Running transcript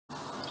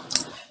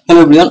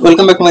Hello everyone,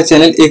 welcome back to my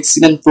channel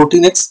Xin and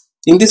Protein X.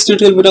 In this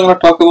tutorial video, I'm going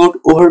to talk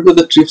about overview of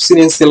the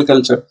trypsin in cell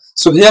culture.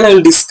 So here I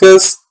will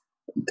discuss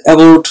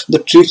about the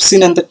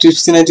trypsin and the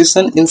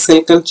trypsinization in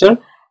cell culture,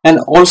 and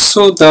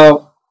also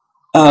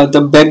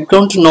the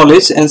background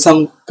knowledge and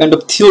some kind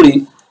of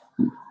theory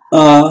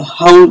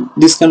how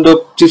this kind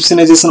of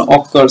trypsinization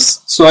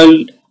occurs. So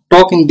I'll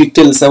talk in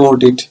details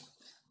about it.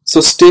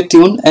 So stay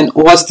tuned and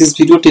watch this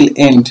video till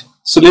end.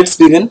 So let's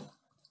begin.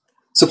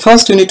 So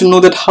first we need to know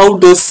that how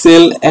does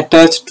cell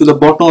attach to the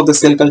bottom of the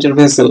cell culture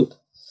vessel.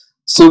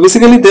 So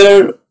basically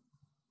there are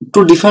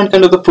two different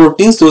kind of the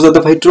proteins. Those are the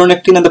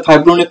heteronectin and the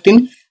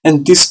fibronectin,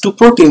 and these two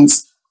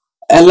proteins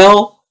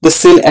allow the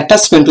cell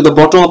attachment to the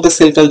bottom of the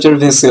cell culture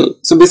vessel.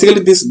 So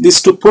basically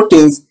these two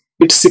proteins,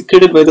 it's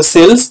secreted by the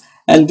cells,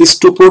 and these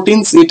two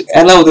proteins it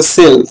allow the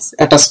cells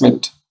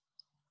attachment.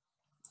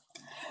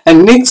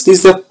 And next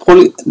is the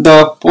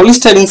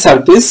polystyrene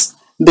surface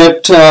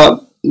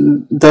that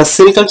the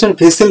cell culture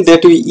vessel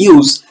that we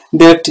use,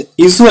 that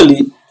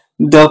usually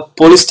the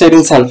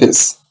polystyrene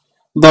surface,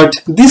 but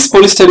this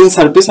polystyrene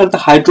surface are the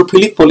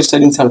hydrophilic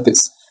polystyrene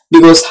surface,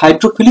 because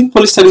hydrophilic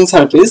polystyrene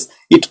surface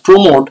it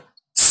promote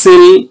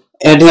cell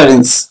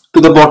adherence to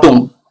the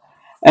bottom,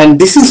 and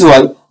this is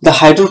why the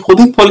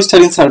hydrophobic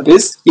polystyrene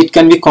surface it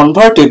can be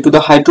converted to the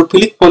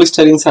hydrophilic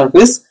polystyrene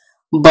surface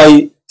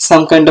by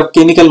some kind of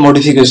chemical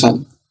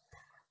modification.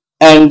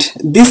 And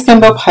this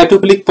kind of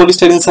hydrophilic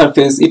polystyrene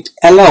surface it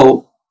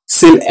allow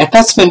cell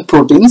attachment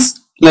proteins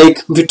like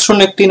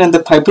vitronectin and the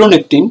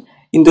fibronectin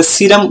in the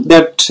serum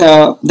that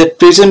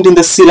present in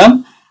the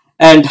serum,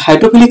 and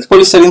hydrophilic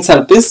polystyrene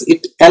surface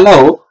it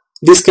allow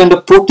this kind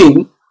of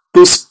protein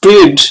to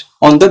spread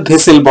on the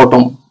vessel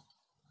bottom,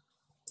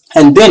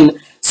 and then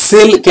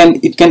cell can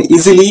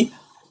easily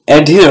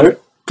adhere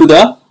to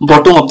the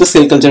bottom of the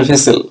cell culture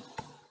vessel.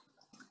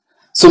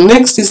 So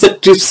next is the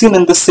trypsin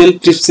and the cell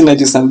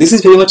trypsinization. This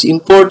is very much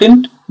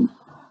important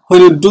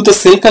when you do the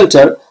cell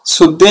culture,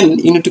 so then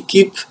you need to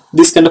keep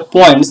these kind of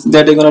points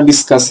that I'm going to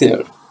discuss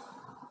here.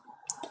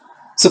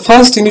 So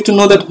first you need to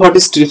know that what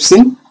is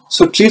trypsin.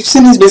 So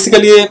trypsin is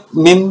basically a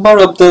member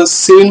of the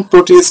serine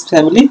protease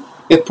family,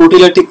 a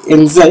proteolytic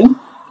enzyme,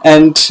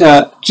 and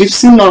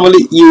trypsin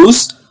normally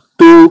used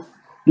to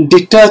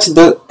detach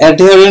the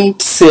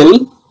adherent cell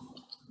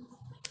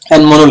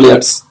and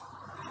monolayers.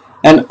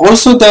 And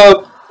also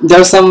there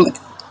are some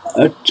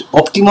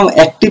optimum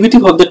activity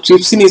of the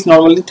trypsin is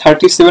normally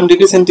 37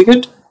 degrees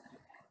centigrade,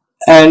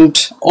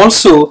 and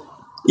also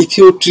if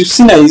you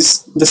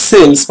trypsinize the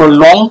cells for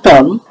long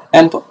term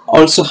and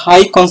also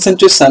high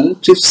concentration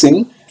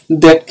trypsin,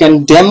 that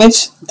can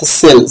damage the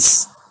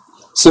cells.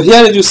 So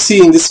here you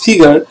see in this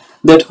figure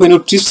that when you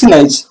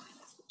trypsinize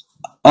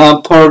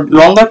for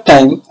longer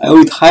time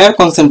with higher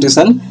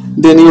concentration,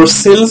 then your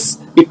cells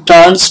it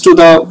turns to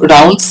the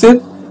round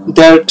shape,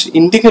 that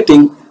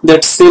indicating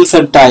that cells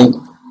are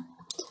dying.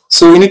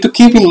 So you need to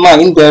keep in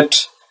mind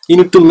that you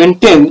need to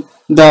maintain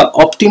the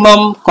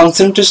optimum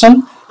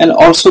concentration and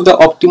also the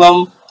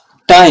optimum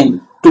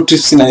time to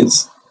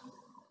trypsinize.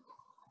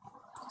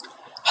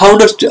 How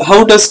does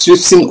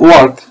trypsin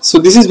work? So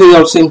this is very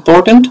also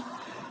important.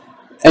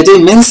 As I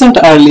mentioned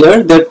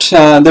earlier that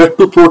there are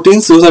two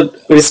proteins those are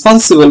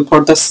responsible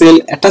for the cell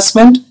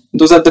attachment.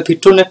 Those are the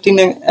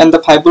vitronectin and the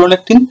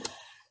fibronectin.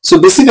 So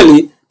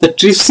basically the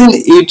trypsin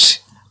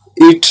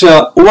it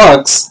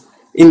works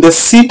in the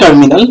C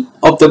terminal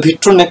of the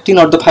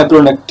vitronectin or the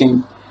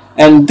fibronectin,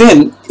 and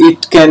then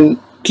it can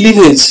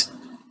cleavage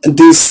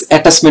this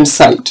attachment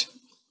site.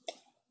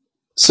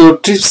 So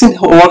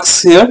trypsin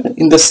works here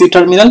in the C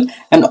terminal,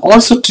 and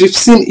also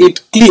trypsin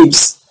it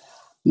cleaves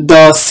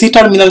the C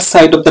terminal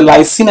site of the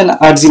lysine and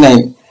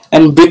arginine,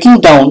 and breaking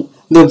down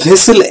the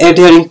vessel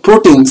adhering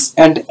proteins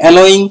and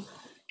allowing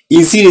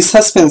easy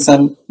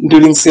resuspension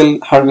during cell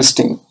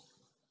harvesting.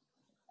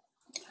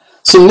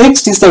 So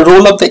next is the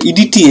role of the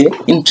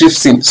EDTA in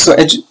trypsin. So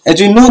as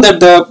you know that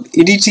the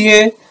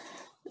EDTA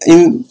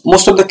in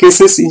most of the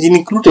cases is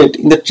included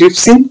in the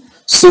trypsin.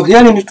 So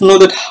here you need to know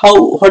that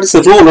what is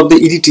the role of the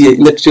EDTA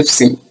in the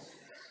trypsin.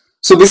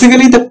 So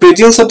basically the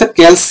presence of the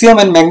calcium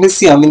and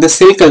magnesium in the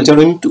cell culture,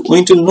 we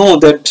need to know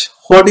that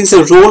what is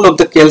the role of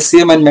the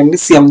calcium and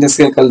magnesium in the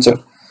cell culture.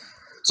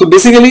 So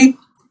basically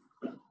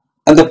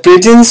the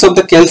presence of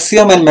the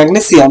calcium and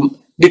magnesium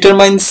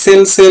determines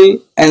cell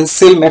and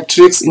cell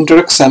matrix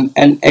interaction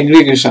and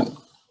aggregation.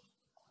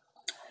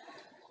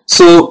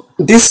 So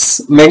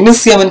this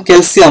magnesium and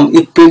calcium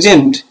is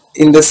present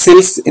in the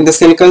cells in the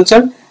cell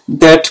culture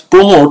that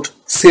promote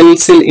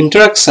cell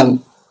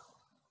interaction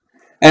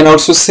and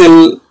also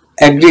cell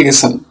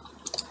aggregation,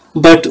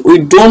 but we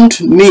don't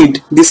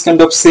need this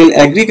kind of cell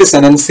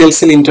aggregation and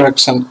cell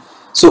interaction.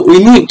 So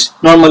we need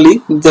normally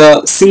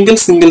the single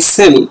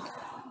cell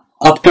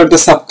after the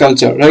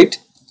subculture, right?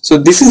 So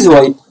this is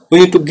why we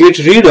need to get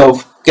rid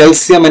of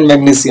calcium and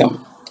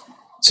magnesium.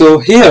 So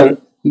here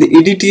the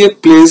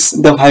EDTA plays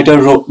the vital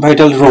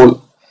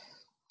role.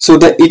 So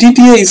the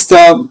EDTA is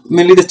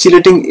mainly the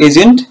chelating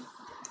agent,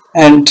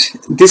 and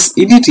this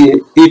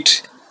EDTA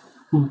it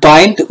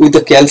bind with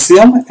the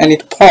calcium and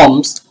it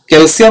forms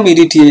calcium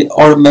EDTA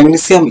or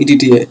magnesium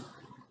EDTA.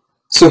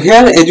 So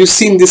here, as you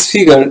see in this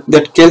figure,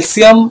 that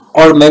calcium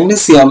or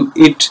magnesium,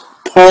 it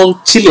form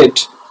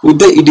chelate with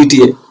the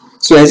EDTA.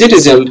 So as a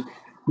result,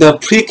 the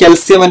free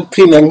calcium and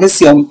free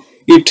magnesium,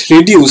 it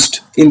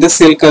reduced in the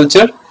cell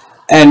culture,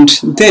 and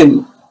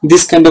then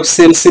this kind of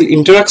cell-cell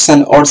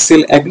interaction or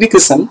cell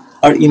aggregation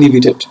are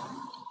inhibited.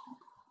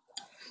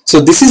 So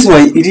this is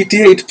why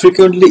EDTA is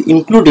frequently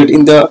included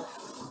in the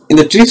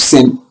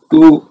trypsin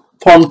to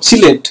form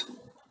chelate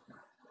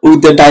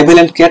with the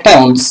divalent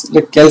cations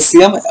like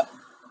calcium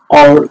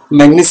or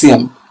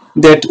magnesium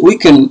that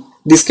weaken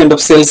this kind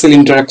of cell-cell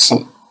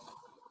interaction.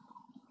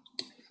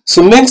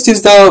 So next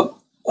is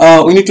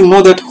we need to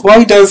know that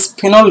why does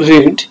phenol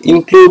red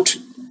include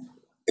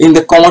in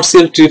the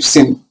commercial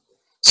trypsin.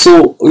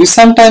 So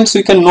sometimes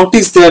we can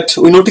notice that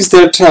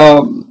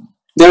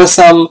there are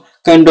some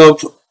kind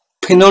of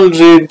phenol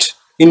red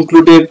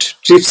included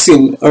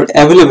trypsin are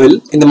available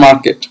in the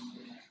market.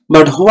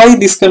 But why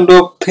this kind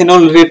of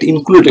phenol red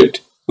included?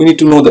 We need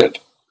to know that.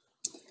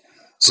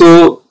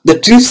 So the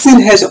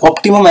trypsin has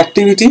optimum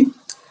activity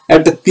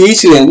at the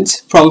pH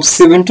range from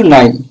 7 to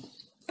 9,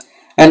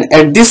 and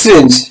at this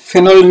range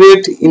phenol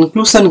red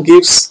inclusion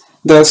gives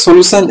the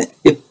solution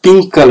a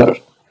pink color.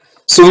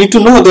 So we need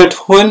to know that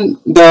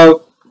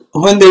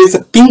when there is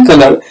a pink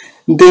color,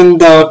 then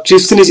the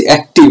trypsin is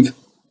active,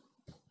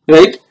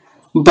 right?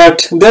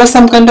 But there are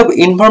some kind of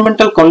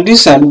environmental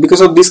condition.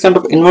 Because of this kind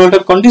of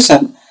environmental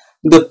condition,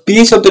 the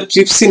pH of the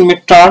trypsin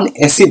may turn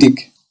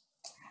acidic,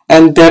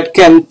 and that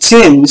can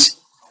change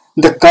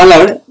the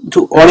color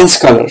to orange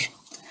color.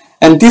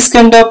 And this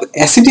kind of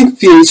acidic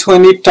pH,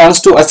 when it turns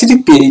to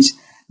acidic pH,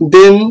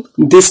 then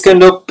this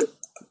kind of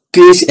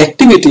pH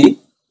activity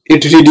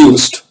it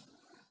reduced.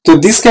 So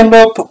this kind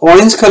of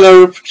orange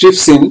color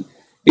trypsin,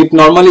 it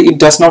normally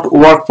does not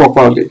work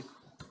properly.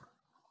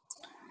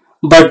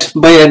 But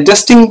by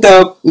adjusting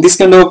this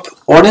kind of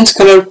orange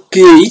color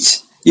pH,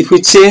 if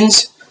we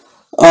change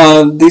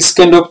this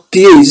kind of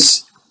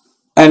pH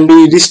and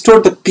we restore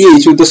the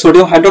pH with the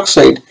sodium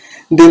hydroxide,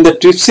 then the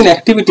trypsin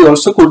activity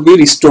also could be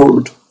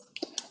restored.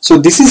 So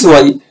this is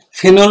why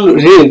phenol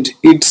red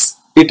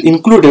it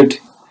included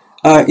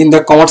in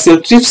the commercial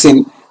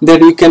trypsin, that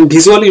you can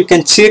visually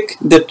check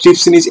that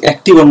trypsin is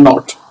active or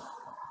not.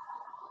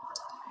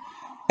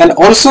 And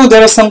also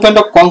there are some kind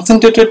of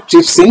concentrated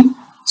trypsin.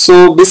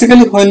 So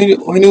basically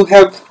when you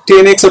have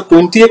 10x or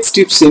 20x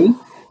trypsin,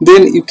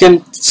 then you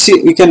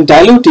can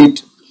dilute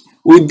it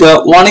with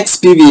the 1x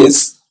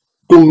PBS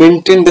to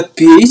maintain the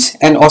pH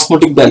and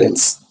osmotic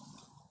balance.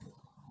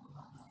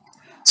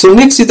 So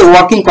next is the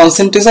working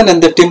concentration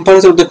and the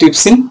temperature of the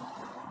trypsin.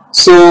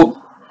 So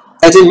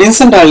as I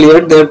mentioned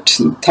earlier, that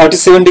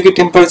 37 degree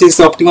temperature is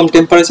the optimum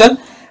temperature,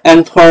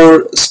 and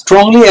for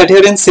strongly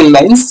adherent cell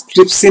lines,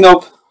 trypsin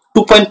of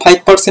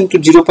 2.5% to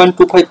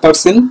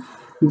 0.25%,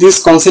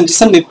 this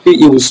concentration may be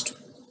used.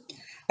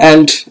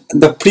 And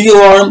the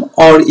pre-warm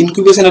or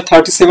incubation at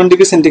 37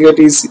 degrees centigrade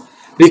is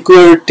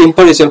required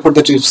temperature for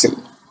the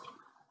trypsin.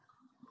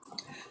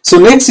 So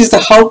next is the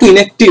how to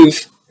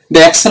inactive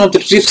the action of the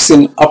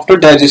trypsin after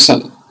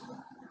digestion.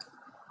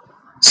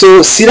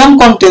 So serum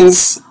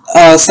contains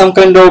some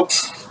kind of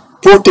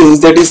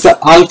proteins, that is the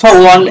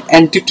alpha-1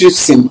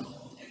 antitrypsin,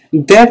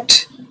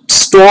 that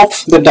stop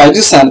the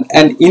digestion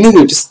and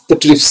inhibits the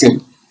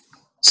trypsin.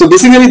 So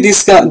basically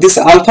this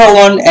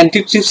alpha-1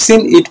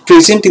 antitrypsin is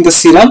present in the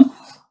serum.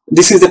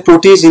 This is the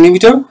protease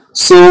inhibitor.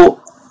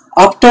 So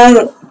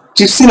after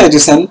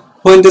trypsinization,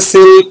 when the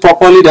cell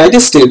properly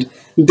digested,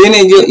 then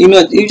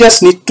you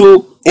just need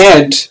to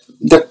add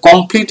the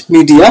complete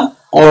media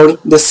or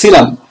the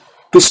serum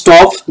to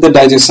stop the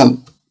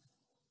digestion.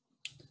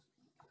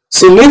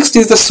 So next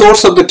is the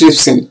source of the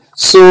trypsin.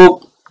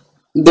 So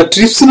the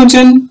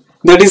trypsinogen,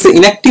 that is the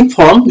inactive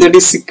form, that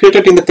is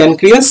secreted in the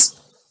pancreas,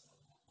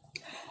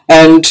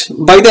 and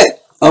by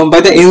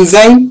the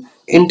enzyme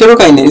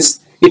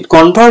enterokinase, it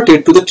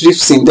converted to the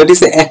trypsin, that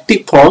is the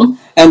active form,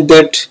 and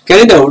that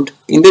carried out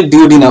in the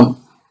duodenum,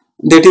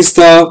 that is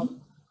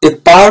a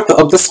part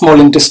of the small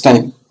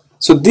intestine.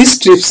 So this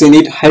trypsin,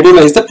 it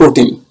hydrolyzes the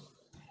protein.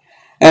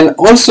 And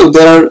also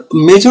there are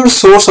major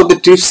source of the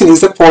trypsin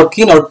is the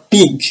porkin or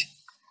pig,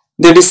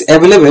 that is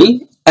available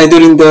either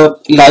in the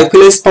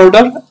lyophilized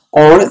powder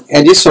or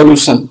as a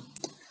solution.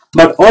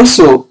 But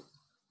also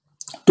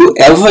to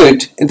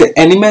avoid the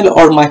animal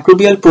or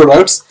microbial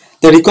products,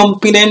 the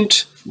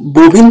recombinant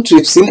bovine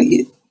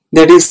trypsin,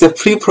 that is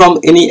free from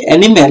any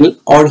animal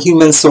or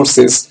human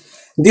sources.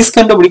 This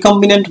kind of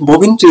recombinant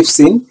bovine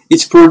trypsin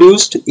is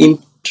produced in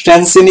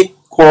transgenic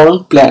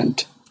corn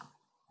plant.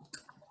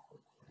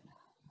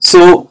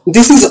 So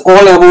this is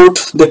all about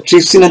the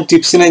trypsin and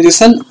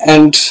trypsinization,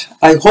 and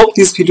I hope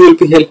this video will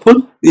be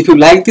helpful. If you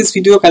like this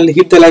video, kindly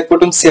hit the like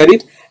button, share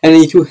it, and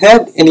if you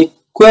have any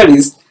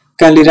queries,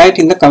 kindly write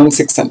in the comment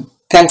section.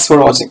 Thanks for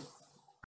watching.